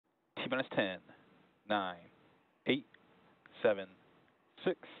minus 10, 9, 8, 7,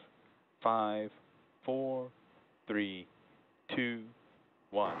 6, 5, 4, 3, 2,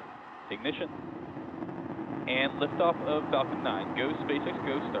 1. Ignition. And liftoff of Falcon 9. Go SpaceX,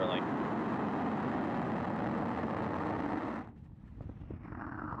 go Starlink.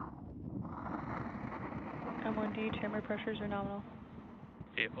 M1D, chamber pressures are nominal.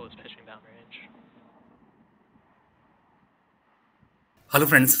 Vehicle is pitching downrange. Hello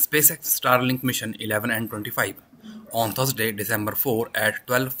friends, SpaceX Starlink Mission 11 and 25. On Thursday, December 4 at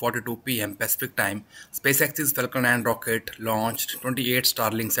 12:42 p.m. Pacific Time, SpaceX's Falcon 9 rocket launched 28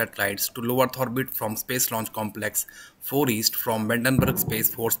 Starlink satellites to low Earth orbit from Space Launch Complex 4 East from Vandenberg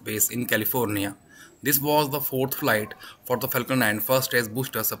Space Force Base in California. This was the fourth flight for the Falcon 9 first-stage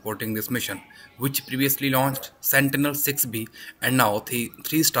booster supporting this mission, which previously launched Sentinel-6B and now three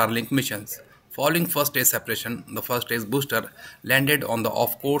Starlink missions. Following first-stage separation, the first-stage booster landed on the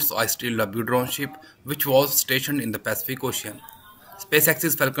off-course I Still Love You drone ship, which was stationed in the Pacific Ocean.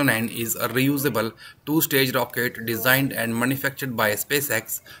 SpaceX's Falcon 9 is a reusable two-stage rocket designed and manufactured by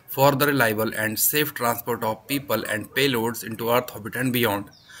SpaceX for the reliable and safe transport of people and payloads into Earth orbit and beyond.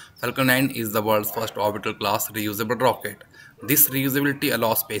 Falcon 9 is the world's first orbital class reusable rocket. This reusability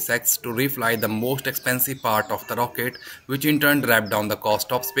allows SpaceX to refly the most expensive part of the rocket, which in turn drives down the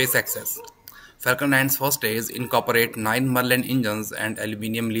cost of space access. Falcon 9's first stage incorporate 9 Merlin engines and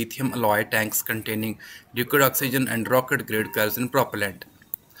aluminum lithium alloy tanks containing liquid oxygen and rocket-grade kerosene propellant.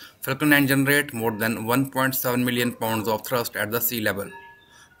 Falcon 9 generate more than 1.7 million pounds of thrust at the sea level.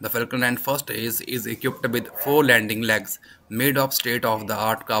 The Falcon 9 first stage is equipped with 4 landing legs made of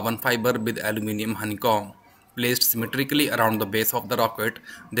state-of-the-art carbon fiber with aluminum honeycomb. Placed symmetrically around the base of the rocket,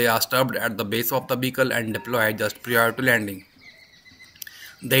 they are stubbed at the base of the vehicle and deployed just prior to landing.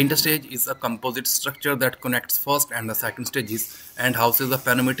 The interstage is a composite structure that connects first and the second stages and houses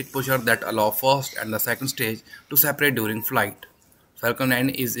a pneumatic pusher that allows first and the second stage to separate during flight. Falcon 9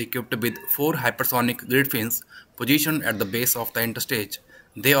 is equipped with 4 hypersonic grid fins positioned at the base of the interstage.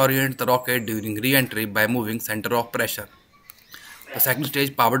 They orient the rocket during re-entry by moving center of pressure. The second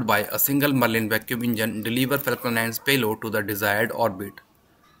stage, powered by a single Merlin vacuum engine, delivers Falcon 9's payload to the desired orbit.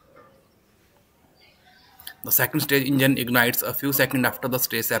 The second stage engine ignites a few seconds after the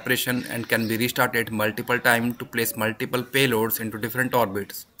stage separation and can be restarted multiple times to place multiple payloads into different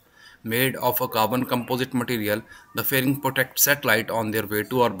orbits. Made of a carbon composite material, the fairing protects satellite on their way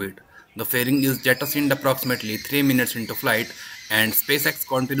to orbit. The fairing is jettisoned approximately 3 minutes into flight, and SpaceX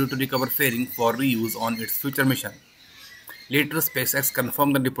continues to recover fairing for reuse on its future mission. Later, SpaceX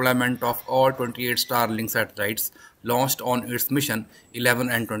confirmed the deployment of all 28 Starlink satellites launched on its mission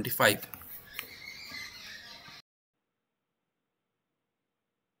 11 and 25.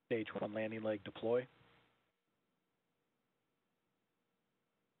 Stage 1 landing leg deploy.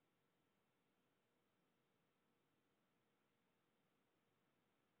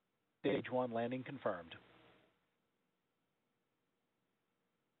 Stage 1 landing confirmed.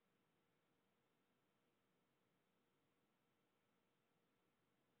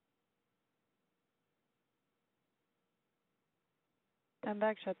 Stand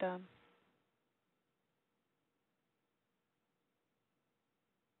back, shutdown.